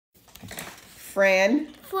Fran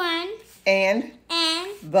Fran and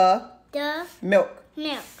the milk.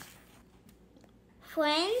 Milk.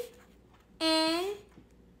 Fran and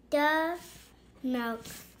the milk.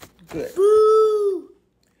 Good. Boo!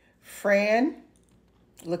 Fran,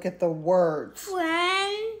 look at the words.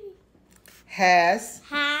 Fran Has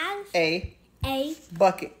a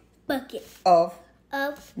bucket of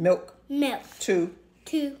milk milk to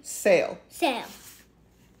sell.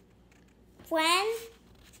 Fran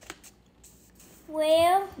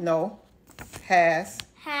has.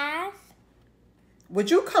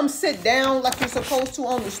 Would you come sit down like you're supposed to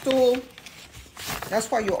on the stool?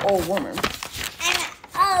 That's why you're an old woman.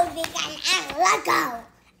 I'm old because I'm Lego.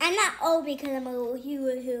 I'm not old because I'm a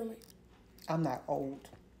human. I'm not old.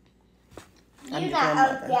 You're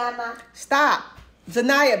not old, Grandma. Stop.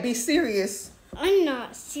 Zanaya, be serious. I'm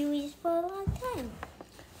not serious for a long time.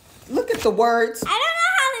 Look at the words. I don't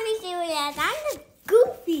know how to be serious. I'm just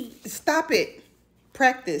goofy. Stop it.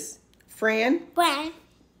 Practice. Fran.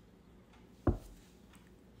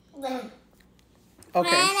 Okay.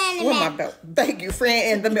 Fran and the Where milk. my belt? Thank you,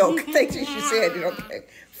 Fran and the milk. Thank you. She said it. Okay.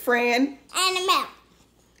 Fran. And the milk.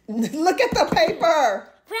 Look at the paper.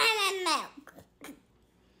 Fran and milk.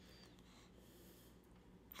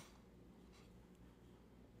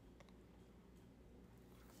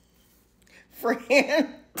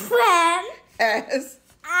 Fran has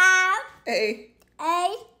a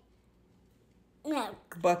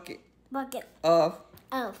milk bucket of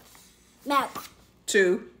of milk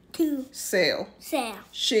to to sell.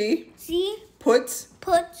 She puts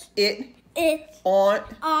it on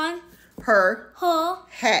her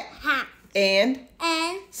hat and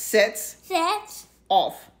sets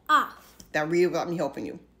off. Now read without me helping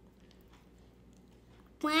you.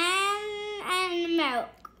 Fran and milk.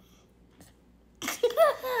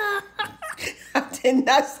 I did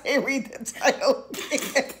not say read the title.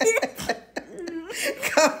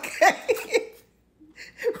 Okay.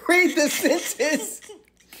 Read the sentence.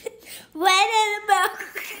 Fran and milk.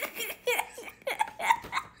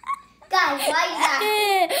 Guys, why is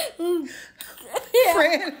that?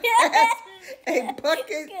 Fran has a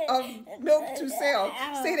bucket of milk to sell.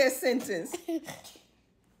 Say that sentence.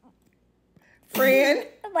 Fran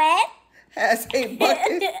has a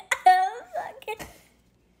bucket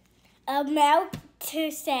of milk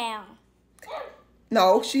to sell.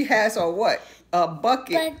 No, she has a what? A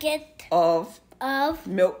bucket of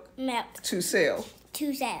milk to sell.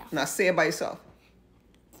 Now say it by yourself.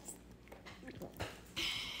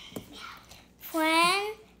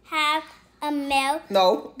 Fran have a milk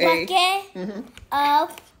bucket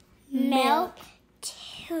of milk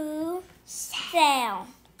to sell.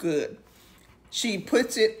 Good. She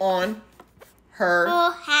puts it on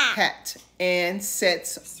her hat and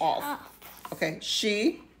sets off. Okay.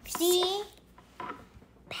 She puts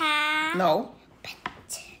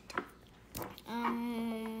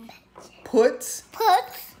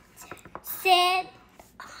it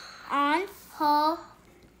on her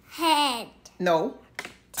head.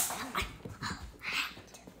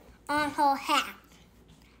 On her hat.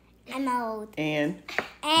 I'm old. And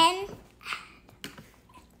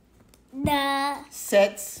the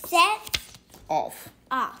sets off.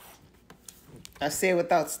 I say it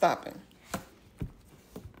without stopping.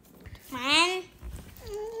 Fran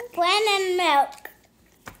and milk.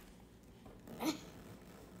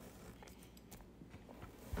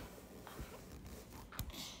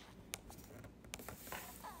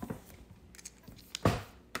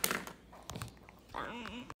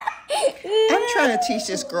 I'm trying to teach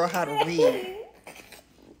this girl how to read.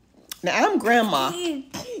 Now, I'm grandma,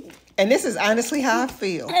 and this is honestly how I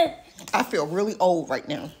feel. I feel really old right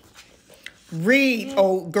now. Read,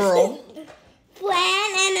 old girl.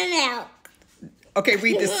 Fran and the milk. Okay,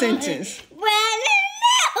 read the sentence. Fran and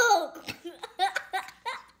milk.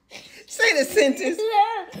 Say the sentence.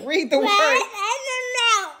 Read the word. Fran and the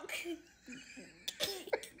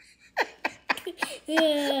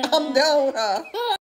milk. I'm done with her.